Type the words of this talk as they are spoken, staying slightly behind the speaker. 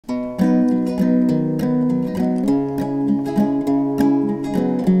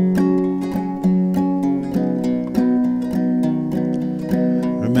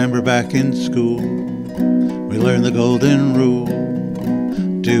back in school, we learned the golden rule: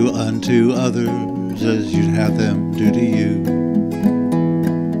 do unto others as you'd have them do to you.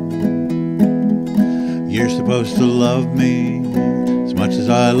 You're supposed to love me as much as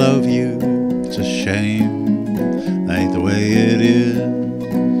I love you. It's a shame that ain't the way it is.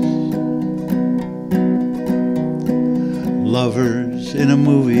 Lovers in a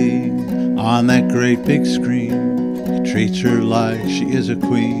movie on that great big screen. He treats her like she is a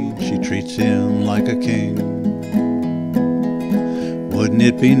queen. She treats him like a king. Wouldn't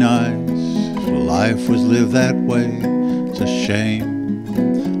it be nice if life was lived that way? It's a shame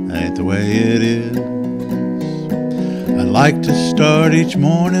that ain't the way it is. I like to start each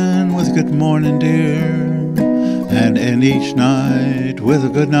morning with a good morning, dear, and end each night with a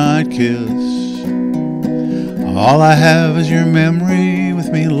good night kiss. All I have is your memory with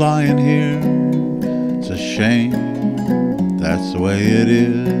me lying here. It's a shame, that's the way it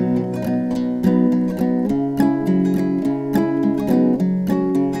is.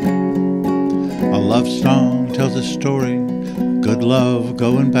 A love song tells a story, good love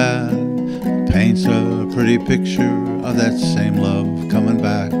going bad, paints a pretty picture of that same love coming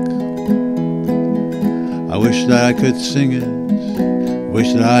back. I wish that I could sing it,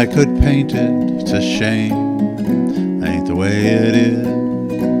 wish that I could paint it. It's a shame, ain't the way it is.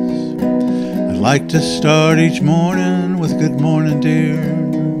 I'd like to start each morning with a good morning, dear,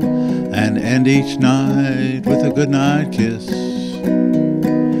 and end each night with a good night kiss.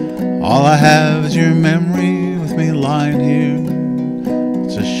 All I have is your memory with me lying here.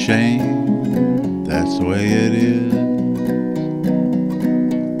 It's a shame, that's the way it is.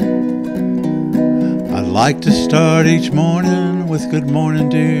 I'd like to start each morning with good morning,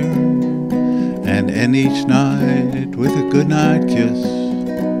 dear, and end each night with a good night kiss.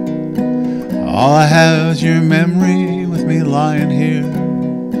 All I have is your memory with me lying here.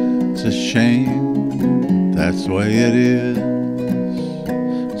 It's a shame, that's the way it is.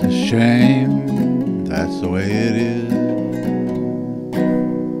 It's a shame, that's the way it is.